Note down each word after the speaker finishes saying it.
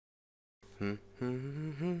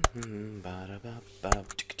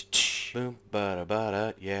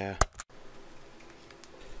Yeah.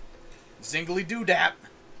 Zingly doo dap,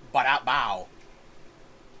 but out bow.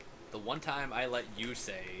 The one time I let you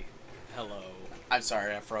say hello I'm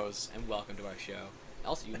sorry, I froze. and welcome to our show.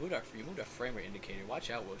 Also, you moved our frame rate indicator. Watch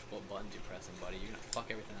out what buttons you're pressing, buddy. You're gonna fuck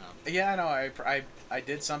everything up. Yeah, I know. I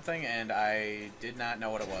did something and I did not know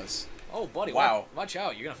what it was. Oh, buddy! Wow. Watch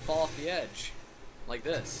out! You're gonna fall off the edge, like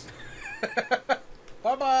this.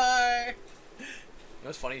 Bye bye. You know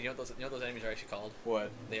what's funny? You know what those enemies are actually called?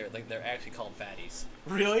 What? They're actually called fatties.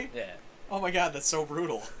 Really? Yeah. Oh my god, that's so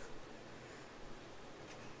brutal.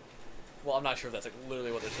 Well, I'm not sure if that's like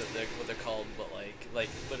literally what they're called, but like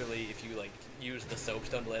literally, if you like use the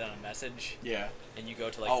soapstone to lay down a message, Yeah. and you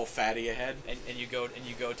go to like Fatty ahead. and you go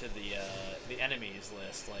to the enemies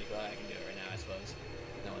list, like, well, I can do it right now, I suppose.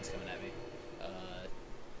 No one's coming at me.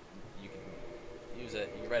 You can use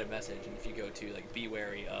it. You can write a message, and if you go to like be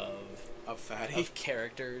wary of fatty. of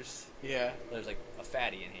characters, Yeah. there's like a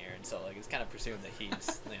fatty in here, and so like it's kind of presumed that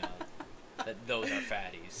he's that those are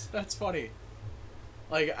fatties. That's funny.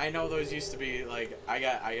 Like, I know those used to be, like,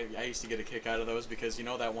 I used to get a kick out of those because you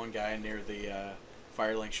know that one guy near the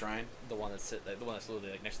Firelink Shrine? The one that's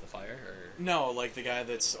literally like next to the fire, or No, like the guy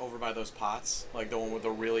that's over by those pots. Like the one with the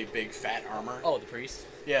really big fat armor. oh, the priest.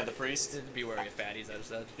 Yeah, the priest. Be wary of fatties, I just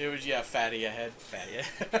said. It was, yeah, fatty ahead. Fatty.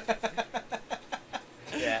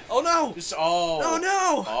 Yeah. Oh no! Just, Oh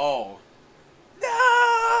no! Oh.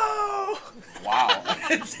 No! Wow.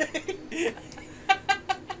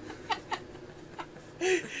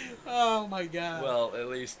 Oh my god. Well, at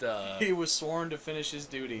least He was sworn to finish his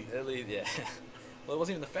duty. at least yeah. Well, it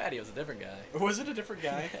wasn't even the fatty; it was a different guy. Was it a different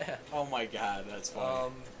guy? Yeah. Oh my god, that's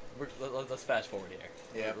funny. Let's fast forward here.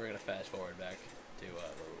 Yeah. We're gonna fast forward back to where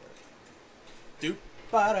we were. Doop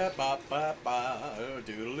ba da ba ba ba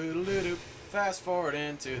doodle doodle doop. Fast forward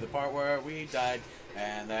into the part where we died,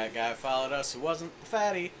 and that guy followed us who wasn't the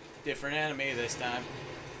fatty. Different enemy this time.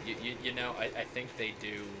 You know, I think they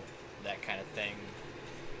do that kind of thing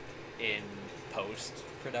in post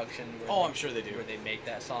production. Oh, I'm sure they do. Where they make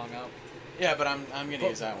that song up, Yeah, but I'm gonna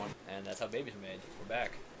use that one. and that's how babies are made. We're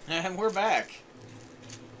back. And we're back.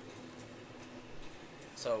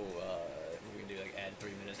 So we're gonna do like add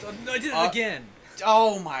 3 minutes. Oh, no, I did it again.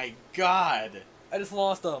 Oh my god, I just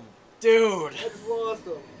lost them. dude, I just lost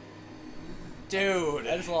them. dude.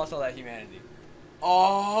 I just lost all that humanity.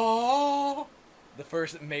 Oh. The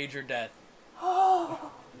first major death.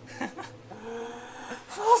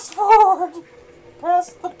 Fast forward,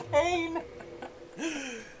 past the pain.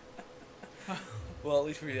 Well, at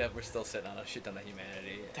least we're still sitting on a shit ton of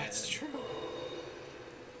humanity. That's true.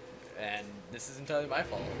 And this is entirely my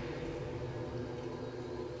fault.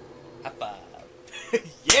 High five.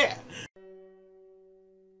 Yeah.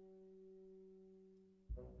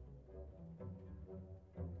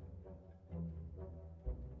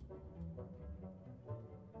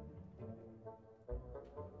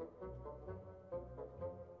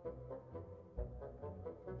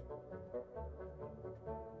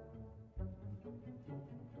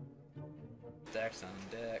 Dex on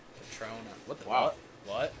deck, Patrona. What the? Wow.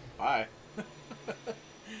 What? Bye.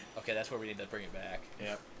 Okay, that's where we need to bring it back.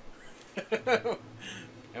 Yep.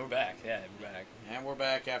 And we're back. Yeah, we're back. And we're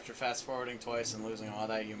back after fast forwarding twice and losing all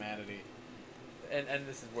that humanity. And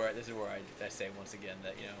this is where I say once again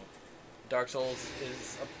that, you know, Dark Souls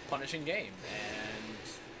is a punishing game, and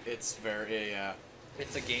It's very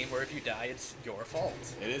it's a game where if you die, it's your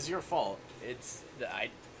fault. it is your fault. It's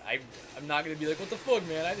I'm not gonna be like, what the fuck,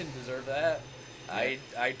 man? I didn't deserve that. Yeah.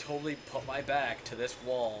 I totally put my back to this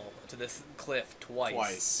wall, to this cliff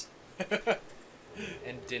twice.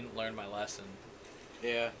 And didn't learn my lesson.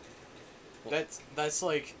 Yeah. Well, That's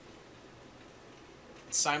like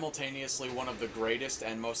simultaneously one of the greatest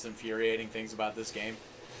and most infuriating things about this game.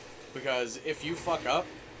 Because if you fuck up,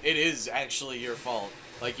 it is actually your fault.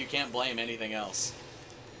 Like, you can't blame anything else.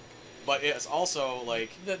 But it's also, like...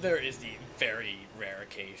 there is the very rare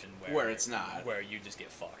occasion Where it's not. Where you just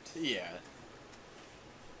get fucked. Yeah.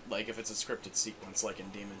 Like, if it's a scripted sequence, like in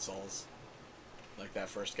Demon Souls. Like that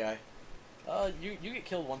first guy. You get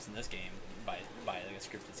killed once in this game by like a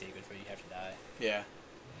scripted sequence where you have to die. Yeah.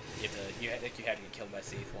 You have to get killed by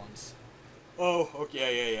Seath once. Oh,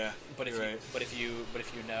 okay, yeah. But if You're you right. but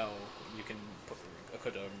if you know, you can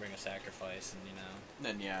bring a sacrifice, and you know.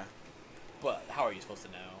 Then yeah. But how are you supposed to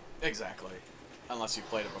know? Exactly. Unless you've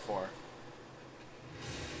played it before.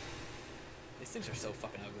 These things are so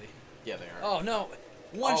fucking ugly. Yeah, they are. Oh no!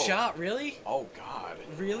 One shot, really? Oh god.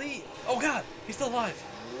 Really? Oh god, he's still alive.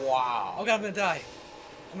 Wow. Oh god, I'm gonna die.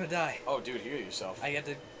 I'm gonna die. Oh, dude, heal yourself. I have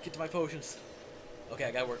to get to my potions. Okay,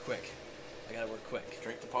 I gotta work quick. I gotta work quick.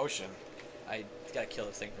 Drink the potion. I gotta kill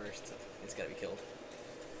this thing first. It's gotta be killed.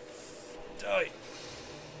 Die!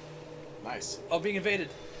 Nice. Oh, being invaded.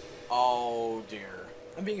 Oh, dear.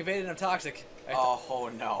 I'm being invaded and I'm toxic.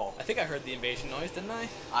 Oh, no. I think I heard the invasion noise, didn't I?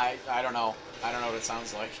 I don't know. I don't know what it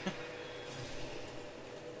sounds like.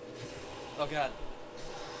 Oh, God.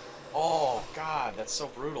 Oh, God, that's so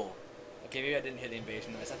brutal. Okay, maybe I didn't hear the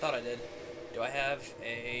invasion noise. I thought I did. Do I have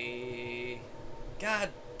a... God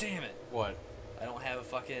damn it. What? I don't have a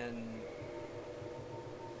fucking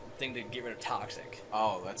thing to get rid of toxic.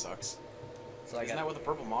 Oh, that sucks. So Isn't that what the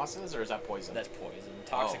purple moss is, or is that poison? That's poison.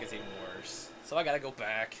 Toxic is even worse. So I gotta go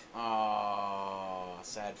back. Oh,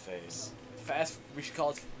 sad face. We should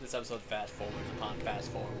call this episode Fast Forwards upon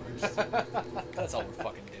Fast Forwards. That's all we're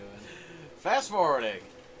fucking doing. Fast forwarding.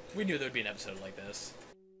 We knew there'd be an episode like this.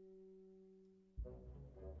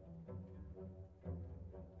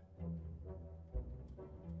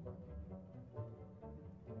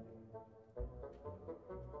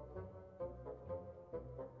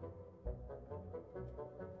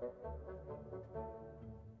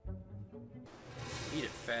 Eat it,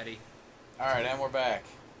 fatty. Alright, and we're back.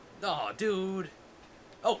 Oh, dude.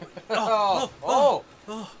 Oh. Oh.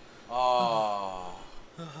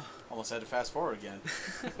 Almost had to fast forward again.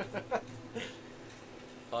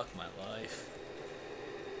 Fuck my life.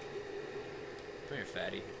 Come here,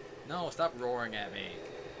 fatty. No, stop roaring at me.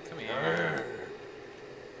 Come here.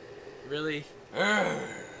 Really?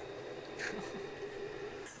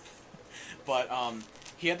 But,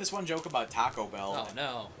 he had this one joke about Taco Bell. Oh,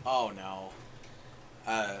 no. Oh, no.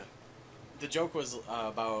 The joke was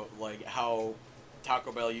about, like, how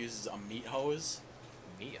Taco Bell uses a meat hose.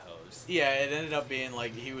 Meat hose? Yeah, it ended up being,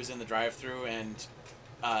 like, he was in the drive-thru and,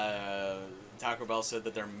 Taco Bell said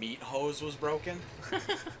that their meat hose was broken.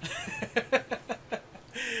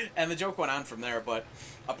 And the joke went on from there, but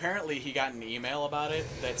apparently he got an email about it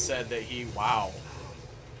that said that wow.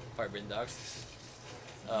 Fire-breathing dogs?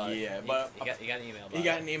 Yeah, but he got an email about it. He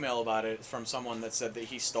got an email about it from someone that said that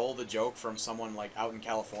he stole the joke from someone, like, out in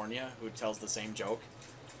California who tells the same joke.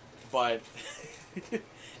 But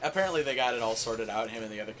apparently they got it all sorted out, him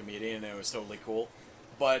and the other comedian, and it was totally cool.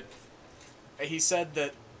 But he said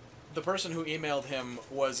that the person who emailed him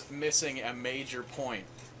was missing a major point.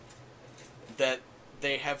 That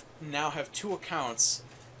they now have 2 accounts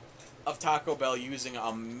of Taco Bell using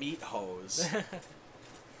a meat hose.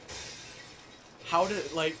 How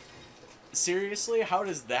did, like, seriously? How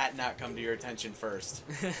does that not come to your attention first?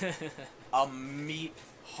 A meat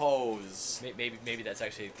hose. Maybe that's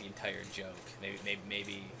actually the entire joke.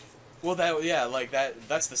 Maybe. Well,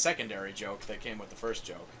 that's the secondary joke that came with the first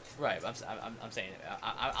joke. Right. I'm saying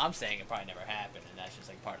I'm saying it probably never happened, and that's just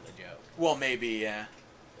like part of the joke. Well, maybe, yeah.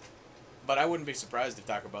 But I wouldn't be surprised if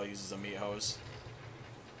Taco Bell uses a meat hose.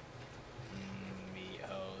 Meat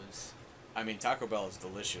hose. I mean, Taco Bell is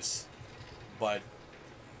delicious. But,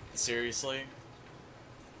 seriously,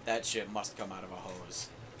 that shit must come out of a hose.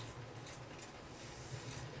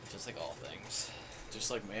 Just like all things.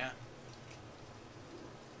 Just like, yeah.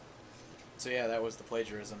 So yeah, that was the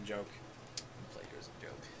plagiarism joke. Plagiarism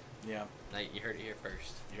joke. Yeah. Now, you heard it here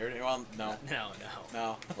first. You heard it? Well, no.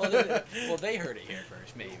 No. Well, they heard it here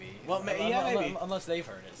first, maybe. Well, maybe. Unless they've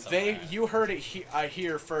heard it somewhere. You heard it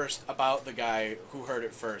here first about the guy who heard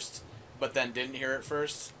it first, but then didn't hear it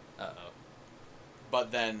first. Uh-oh.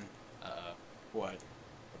 But then... Uh-oh. What?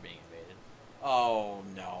 We're being invaded. Oh,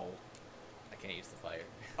 no. I can't use the fire.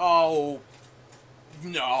 Oh,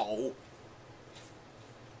 no.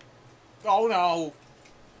 Oh, no.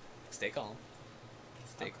 Stay calm.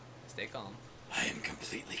 Stay calm. I am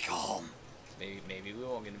completely calm. Maybe we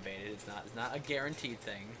won't get invaded. It's not a guaranteed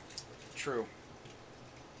thing. True.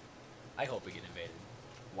 I hope we get invaded.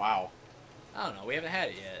 Wow. I don't know. We haven't had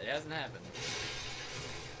it yet. It hasn't happened.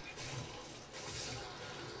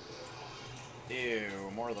 Ew,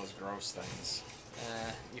 more of those gross things.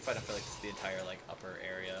 You fight them for like the entire like upper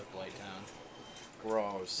area of Blight Town.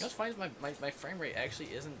 Gross. You know what's funny is my frame rate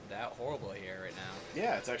actually isn't that horrible here right now.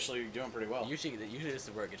 Yeah, it's actually doing pretty well. Usually this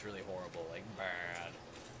is where it gets really horrible, like bad.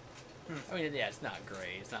 I mean, yeah, it's not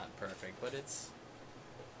great, it's not perfect, but it's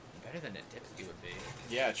better than it typically would be.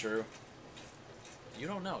 Yeah, true. You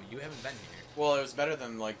don't know. You haven't been here. Well, it was better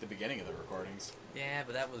than like the beginning of the recordings. Yeah,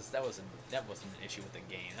 but that wasn't an issue with the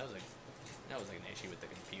game. That was like an issue with the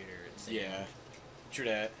computer. Yeah, true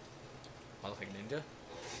that. I look like a ninja.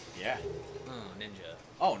 Yeah. Oh, ninja.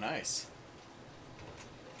 Oh, nice.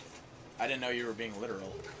 I didn't know you were being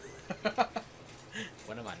literal.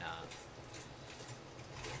 When am I not?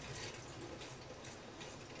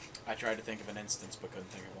 I tried to think of an instance, but couldn't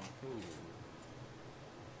think of one. Ooh.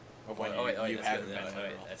 of when oh, wait, you that's haven't good. been Oh, wait,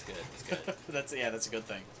 literal. that's good. That's good. That's a good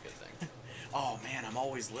thing. That's a good thing. Oh man, I'm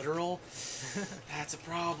always literal. That's a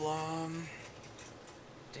problem.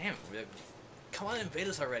 Damn, come on, invade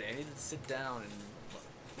us already. I need to sit down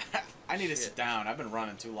and. I need to Shit. sit down. I've been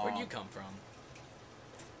running too long. Where'd you come from?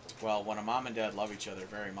 Well, when a mom and dad love each other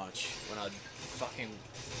very much. When a fucking.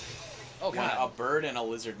 Oh When god. a bird and a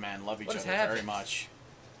lizard man love each What other has happened? very much.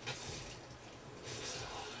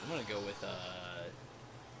 I'm gonna go with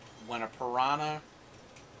When a piranha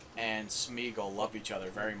and Smeagol love each other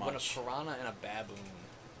very when a much. piranha and a baboon.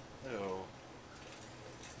 Ew.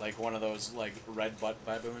 Like one of those like red butt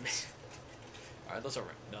baboons. Alright, those aren't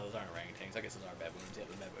orangutans. I guess those are baboons. Yeah,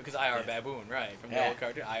 because I are Yeah. baboon, right? From the Yeah. old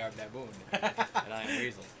cartoon, I are baboon, and I am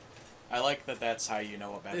weasel. I like that. That's how you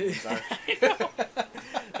know what baboons are. I know.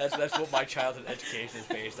 That's what my childhood education is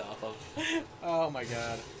based off of. Oh my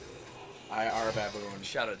god. I are a baboon.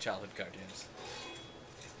 Shout out to childhood cartoons.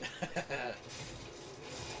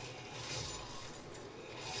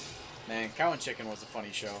 Man, Cow and Chicken was a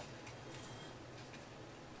funny show.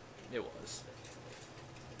 It was.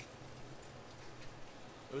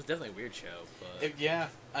 It was definitely a weird show, but Yeah,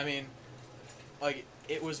 I mean, like,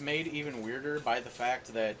 it was made even weirder by the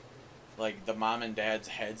fact that, like, the mom and dad's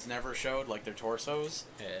heads never showed, like, their torsos.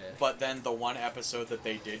 yeah. But then the one episode that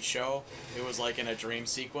they did show, it was, like, in a dream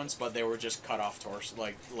sequence, but they were just cut off torso,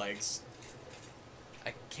 like, legs.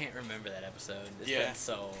 I can't remember that episode. It's Yeah. been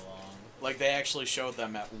so long. Like, they actually showed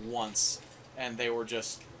them at once, and they were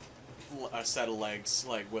just a set of legs,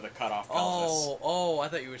 like, with a cut-off pelvis. Oh, I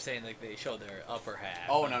thought you were saying like they showed their upper half.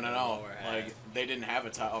 Oh, and no. their lower half. Like, they didn't have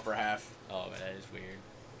a upper half. Oh, but that is weird.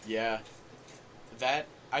 Yeah. That,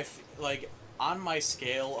 like, on my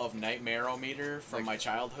scale of nightmare-o-meter from Like- my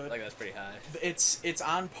childhood, Like that's pretty high. it's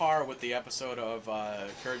on par with the episode of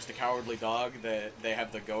Courage the Cowardly Dog that they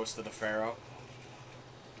have the ghost of the Pharaoh.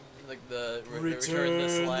 Like the Return the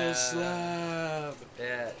the slab. slab.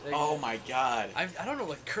 Yeah. Like, Oh my god. I don't know.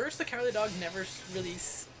 Like Curse the Cowardly Dog never really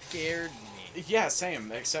scared me. Yeah,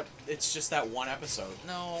 same. Except it's just that one episode.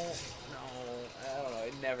 No. I don't know.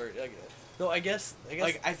 It never. Like, no, I guess.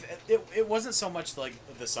 Like it wasn't so much like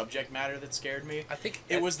the subject matter that scared me. I think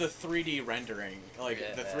It was the 3D rendering,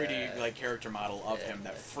 like the 3D Yeah. like character model of Yeah. him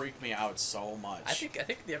that freaked me out so much. I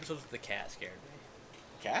think the episode with the cat scared me.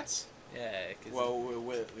 Cats. Yeah. 'Cause Well,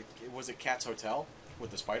 was it Cat's Hotel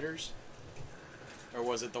with the spiders, or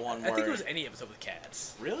was it the one I where? think it was any episode with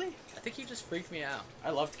cats. Really? I think he just freaked me out. I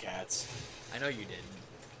loved cats. I know you didn't.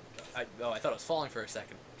 I thought it was falling for a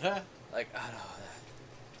second. Like, I don't know.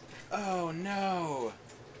 Oh no!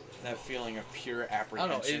 That feeling of pure I don't know.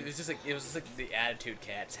 apprehension. It was just like the attitude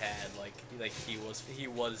cats had. Like he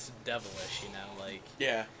was devilish. You know, like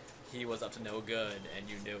Yeah, he was up to no good, and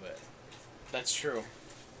you knew it. that's true.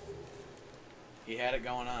 He had it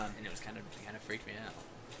going on. And it was kind of freaked me out.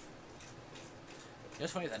 You know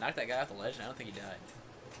what's funny is I knocked that guy off the ledge, and I don't think he died.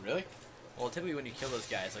 Really? Well, typically when you kill those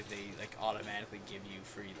guys, like they automatically give you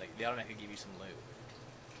free, like they automatically give you some loot.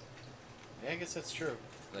 Yeah, I guess that's true.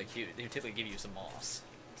 Like they would typically give you some moss,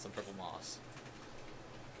 some purple moss,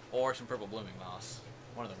 or some purple blooming moss.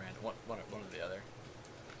 One of the random, one or the other.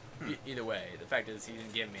 Either way, the fact is he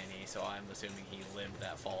didn't give me any, so I'm assuming he lived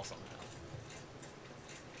that fall somehow.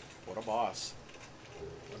 What a boss.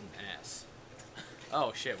 What an ass.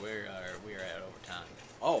 Oh shit, we are at overtime.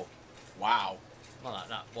 Oh, wow. Well,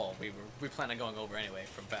 not well. We plan on going over anyway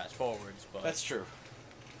from fast forwards, but That's true.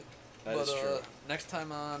 That is true. Next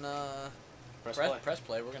time on Press play. press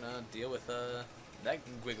play, we're gonna deal with that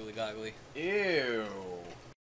Wiggly Goggly. Ew.